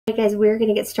Guys, we're going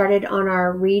to get started on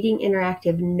our reading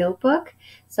interactive notebook.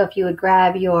 So if you would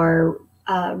grab your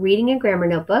reading and grammar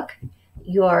notebook,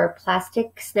 your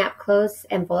plastic snap close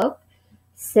envelope,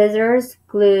 scissors,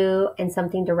 glue, and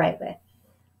something to write with.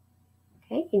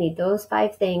 Okay, you need those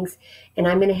 5 things, and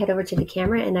I'm going to head over to the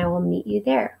camera and I will meet you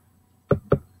there.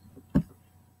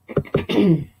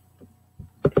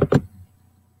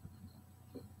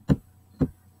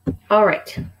 All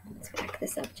right, let's back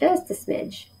this up just a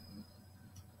smidge.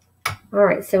 All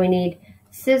right, so we need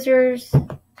scissors,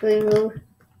 glue,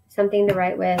 something to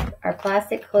write with, our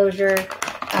plastic closure.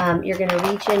 You're going to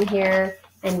reach in here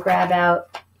and grab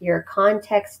out your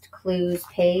context clues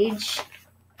page.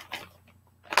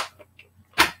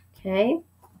 Okay.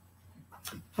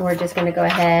 We're just going to go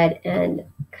ahead and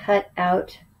cut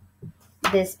out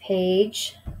this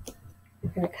page.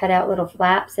 We're going to cut out little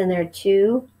flaps in there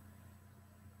too.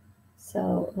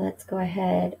 So let's go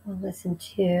ahead and listen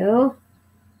to.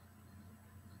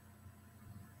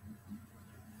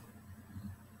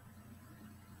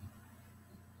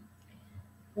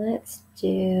 Let's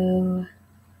do.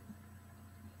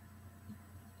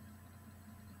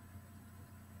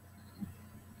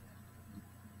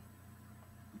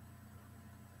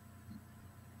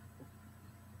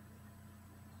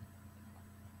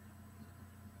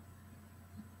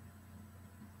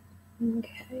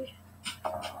 Okay.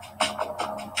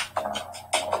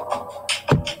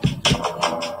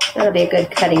 That'll be a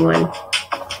good cutting one.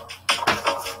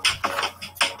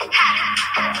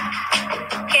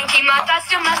 Can't keep my thoughts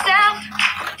to myself.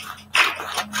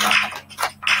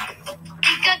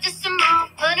 Think I just some more,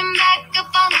 put them back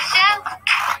up on the shelf.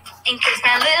 In case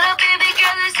my little baby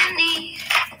girl is in need.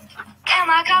 Am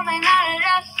I coming out of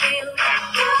left field?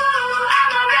 Ooh,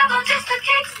 I'm a rebel just for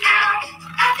kicks now.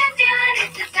 I've been feeling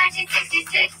it since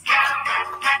 1966 now.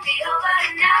 Might be over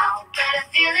now, but I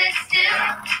feel it still.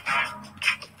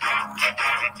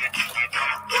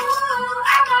 Ooh,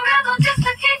 I'm a rebel just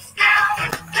for kicks now.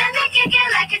 Let me kick it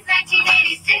like it's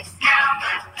 1986 now.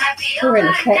 Might be We're over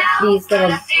going to cut now, these but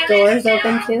little I feel doors it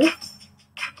open still. too.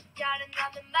 Got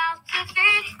another mouth to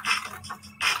feed.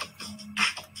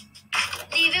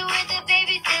 Leave it with the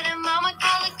babysitter, mama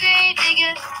call a grave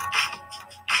digger.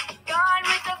 Gone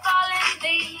with the fallen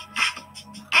leaves.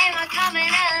 Am I coming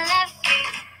out of left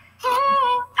field?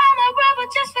 Ooh, I'm a rebel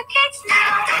just for kicks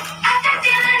now. I've been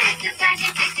feeling it since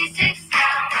 1966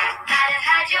 now. Might have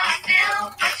had your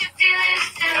fill, but you feel it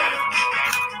still.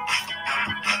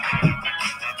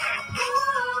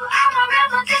 Ooh, I'm a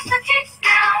rebel just for kicks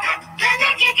now. Let me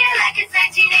kick it like it's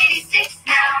 1986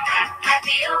 now. Might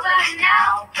be over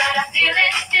now, but I feel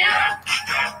it still.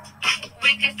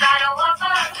 We can start a war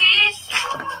for peace.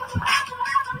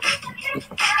 It's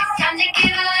time to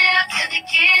give a little to the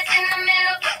kids in the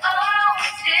middle, but oh,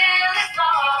 till it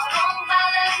falls, won't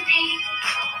bother me.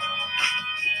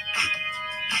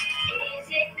 Is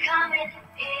it coming?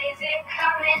 Is it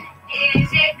coming?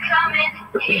 Is it coming?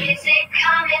 Is it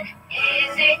coming?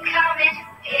 Is it coming?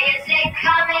 Is it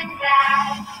coming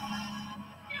back?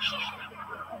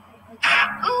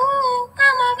 Ooh,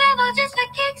 I'm a rebel just for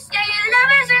kicks. Yeah, your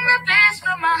love is in the past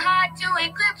from my heart to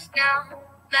eclipse now.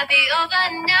 Might be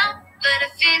over now, but I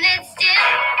feel it still.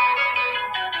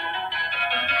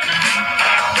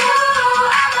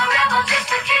 Ooh, I'm a rebel just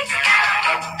for kicks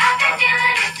now. I've been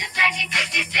feeling it since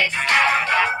 1966 now.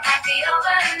 Might be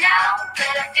over now,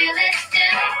 but I feel it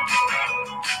still.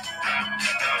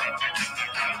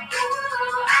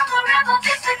 Ooh, I'm a rebel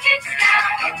just for kicks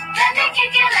now. Let me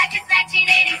kick it like it's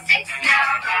 1986 now.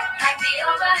 Might be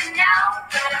over now,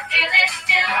 but I feel it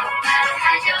still. Might have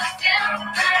had your fill,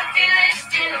 but I feel it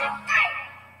still.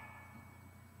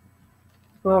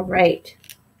 All right.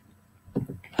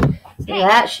 So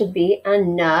that should be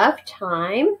enough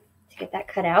time to get that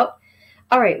cut out.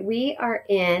 All right, we are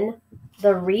in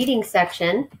the reading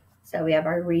section. So we have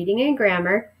our reading and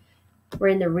grammar. We're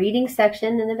in the reading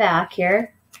section in the back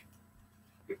here.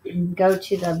 Go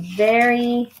to the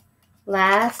very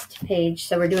last page.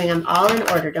 So we're doing them all in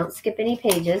order. Don't skip any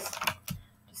pages.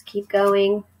 Just keep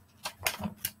going.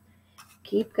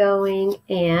 Keep going.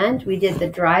 And we did the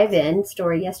drive-in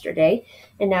story yesterday.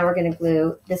 And now we're going to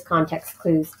glue this context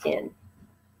clues in.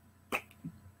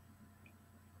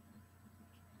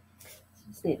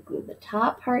 Just need to glue the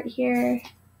top part here.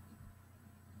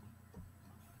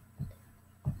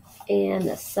 And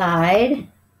the side.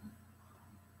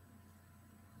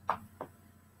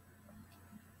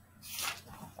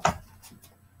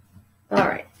 All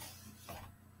right.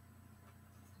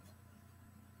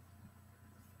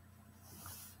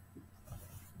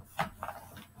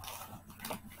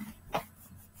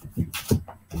 Make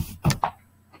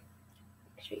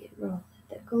sure you roll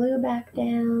the glue back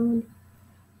down.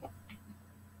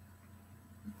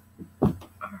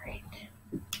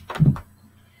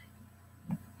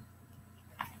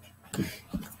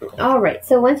 All right,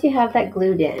 so once you have that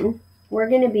glued in, we're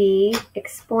going to be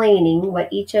explaining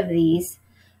what each of these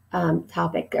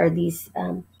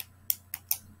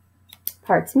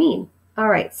parts mean. All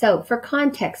right, so for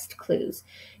context clues,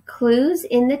 clues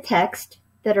in the text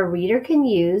that a reader can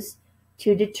use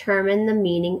to determine the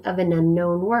meaning of an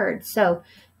unknown word. So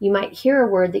you might hear a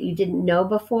word that you didn't know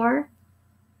before,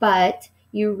 but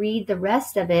you read the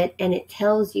rest of it and it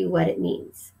tells you what it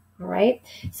means. All right.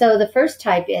 So the first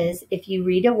type is if you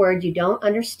read a word you don't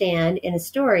understand in a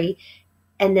story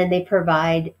and then they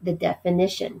provide the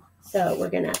definition. So we're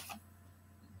going to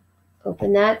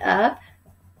open that up.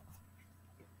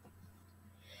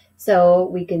 So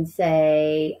we can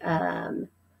say,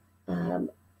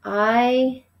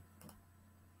 I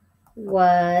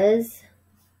was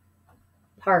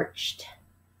parched.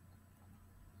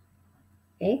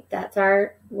 Okay, that's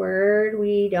our word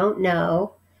we don't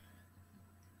know.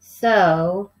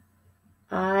 So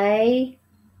I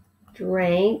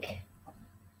drank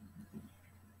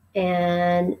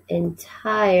an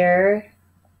entire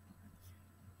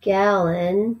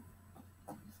gallon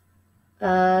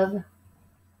of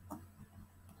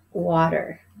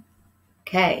water.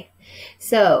 Okay,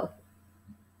 so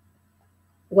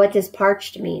what does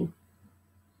parched mean?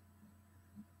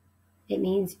 It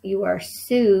means you are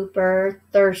super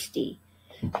thirsty.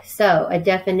 So a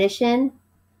definition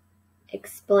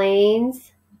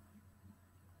explains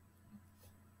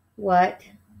what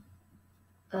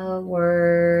a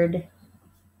word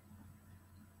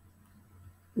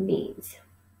means.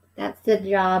 That's the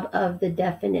job of the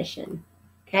definition.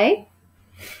 Okay?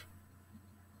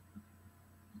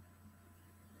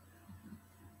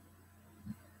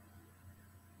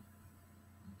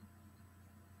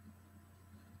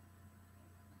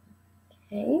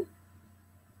 Okay.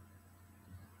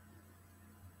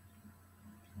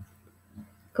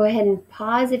 Go ahead and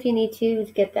pause if you need to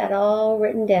get that all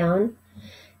written down.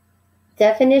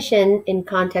 Definition in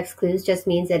context clues just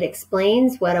means it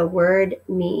explains what a word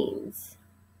means.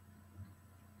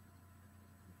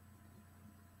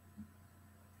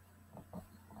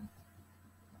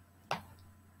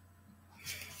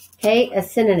 Okay, a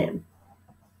synonym.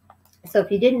 So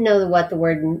if you didn't know what the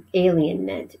word alien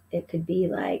meant, it could be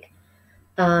like,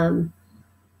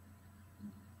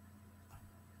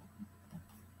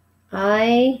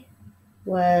 I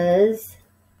was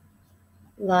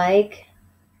like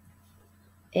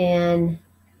an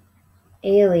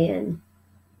alien,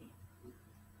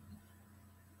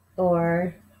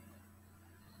 or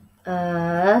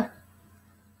a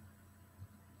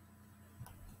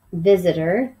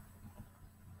visitor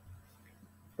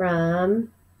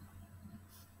from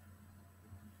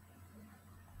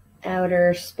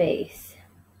outer space.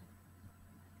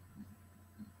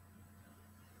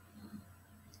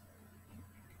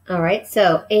 All right,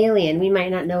 so alien, we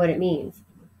might not know what it means,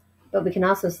 but we can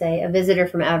also say a visitor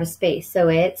from outer space. So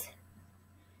it's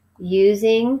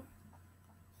using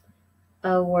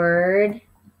a word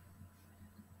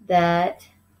that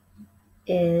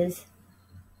is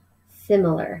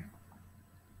similar.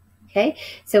 Okay,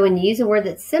 so when you use a word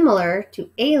that's similar to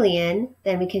alien,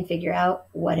 then we can figure out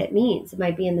what it means. It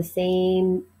might be in the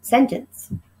same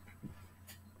sentence.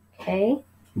 Okay.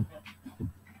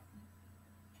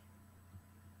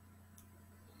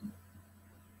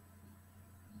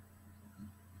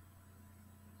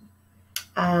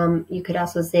 You could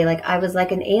also say, like, I was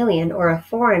like an alien or a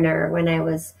foreigner when I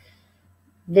was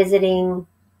visiting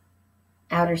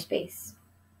outer space.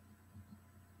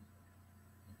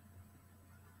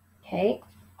 Okay.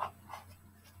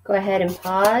 Go ahead and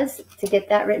pause to get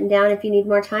that written down if you need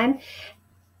more time.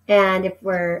 And if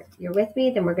you're with me,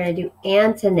 then we're going to do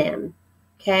antonym.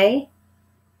 Okay.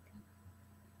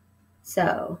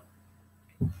 So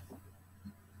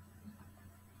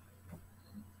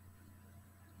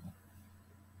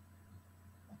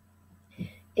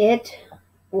it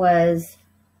was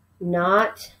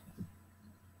not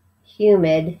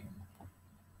humid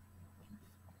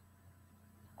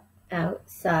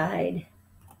outside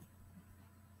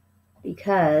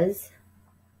because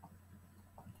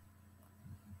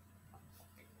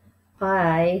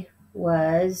I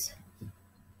was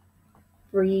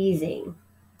freezing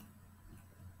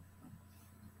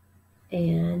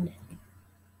and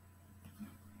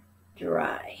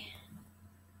dry.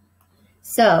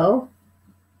 So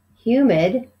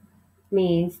humid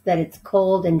means that it's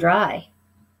cold and dry.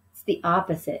 It's the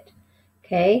opposite.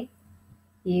 Okay?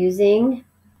 Using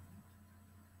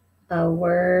a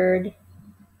word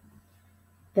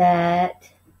that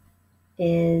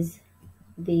is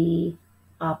the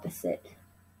opposite.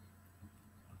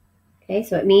 Okay,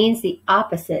 so it means the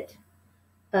opposite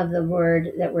of the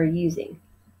word that we're using.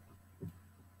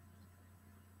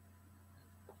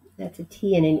 That's a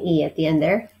T and an E at the end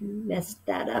there. Messed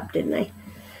that up, didn't I?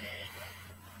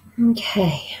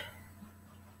 Okay.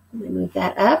 Let me move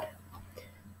that up.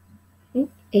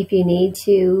 If you need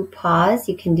to pause,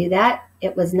 you can do that.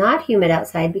 It was not humid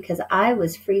outside because I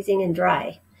was freezing and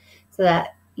dry. So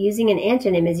that using an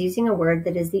antonym is using a word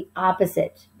that is the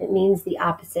opposite. It means the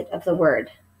opposite of the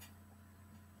word.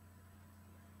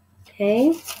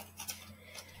 Okay.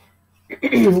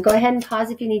 Go ahead and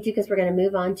pause if you need to because we're going to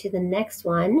move on to the next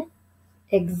one.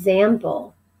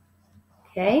 Example.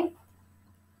 Okay.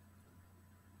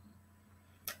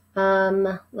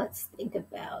 Let's think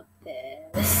about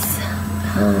this.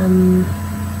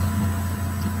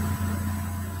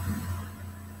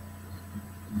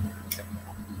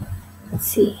 Let's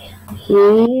see.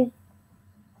 He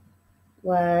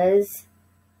was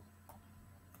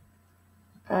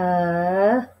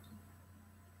a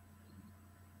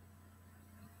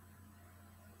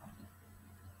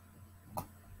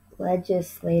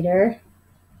legislator,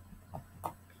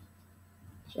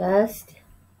 just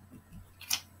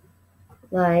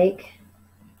like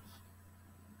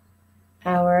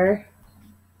our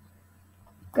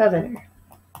governor.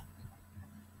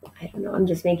 I don't know, I'm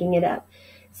just making it up.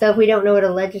 So if we don't know what a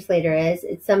legislator is,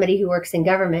 it's somebody who works in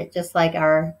government just like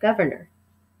our governor.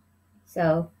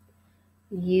 So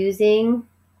using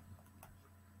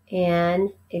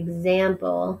an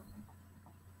example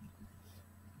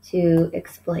to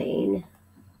explain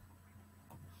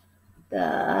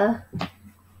the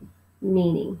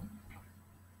meaning.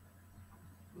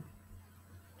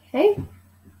 Okay?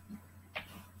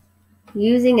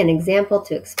 Using an example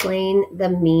to explain the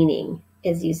meaning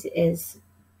is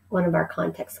one of our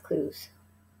context clues.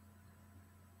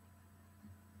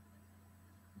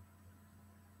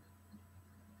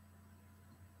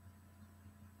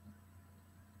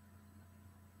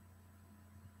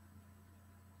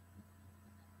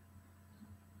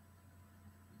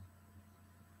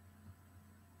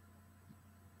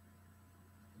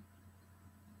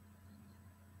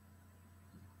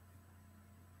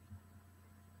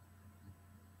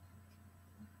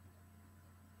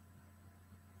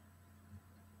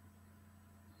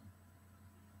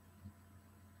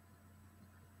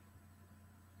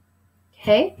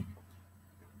 Okay,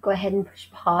 go ahead and push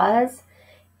pause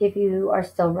if you are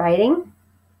still writing.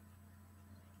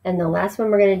 And the last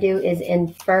one we're going to do is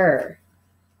infer.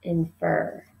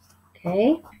 Infer.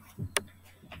 Okay.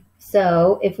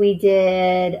 So if we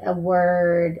did a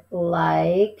word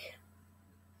like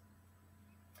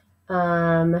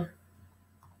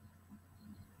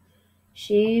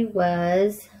she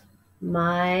was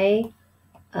my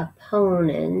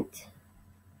opponent.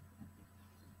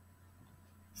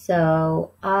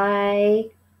 So I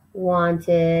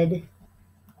wanted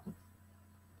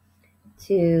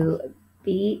to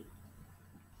beat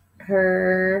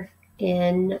her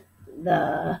in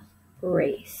the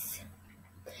race.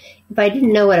 If I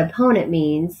didn't know what opponent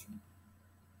means,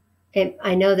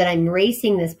 I know that I'm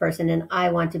racing this person and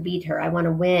I want to beat her. I want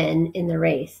to win in the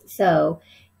race. So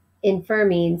infer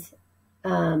means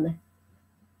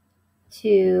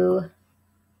to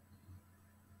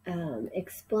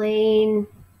explain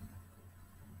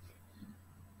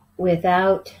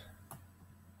without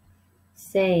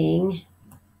saying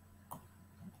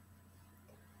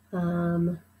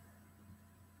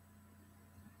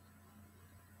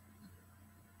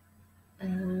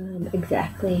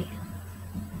exactly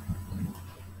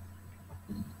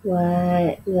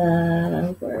what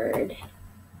the word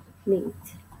means.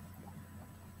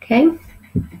 Okay,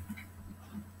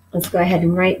 let's go ahead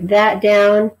and write that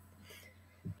down.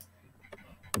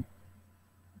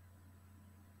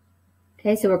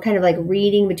 Okay, so we're kind of like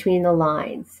reading between the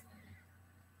lines.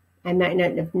 I might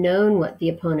not have known what the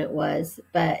opponent was,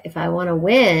 but if I want to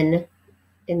win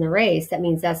in the race, that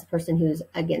means that's the person who's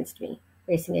against me,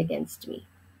 racing against me.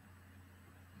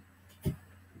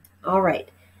 All right,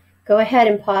 go ahead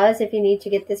and pause if you need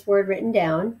to get this word written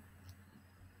down.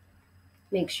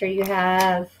 Make sure you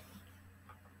have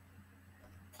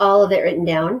all of it written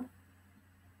down.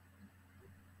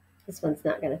 This one's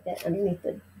not going to fit underneath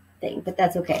the thing, but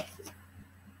that's okay.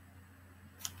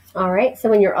 All right, so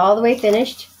when you're all the way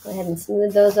finished, go ahead and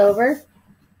smooth those over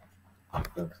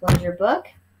and close your book,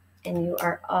 and you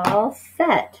are all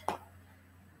set.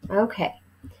 Okay,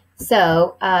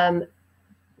 so let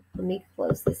me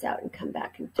close this out and come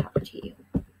back and talk to you.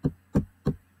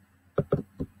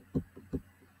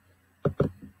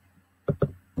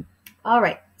 All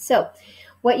right, so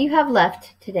what you have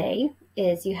left today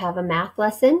is you have a math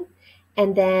lesson,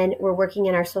 and then we're working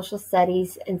in our social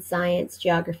studies and science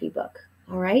geography book.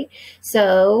 All right,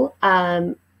 so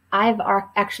I've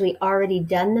actually already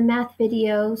done the math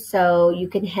video, so you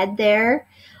can head there.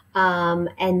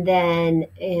 And then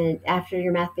after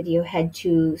your math video, head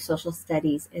to social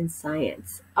studies and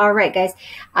science. All right, guys,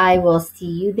 I will see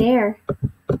you there.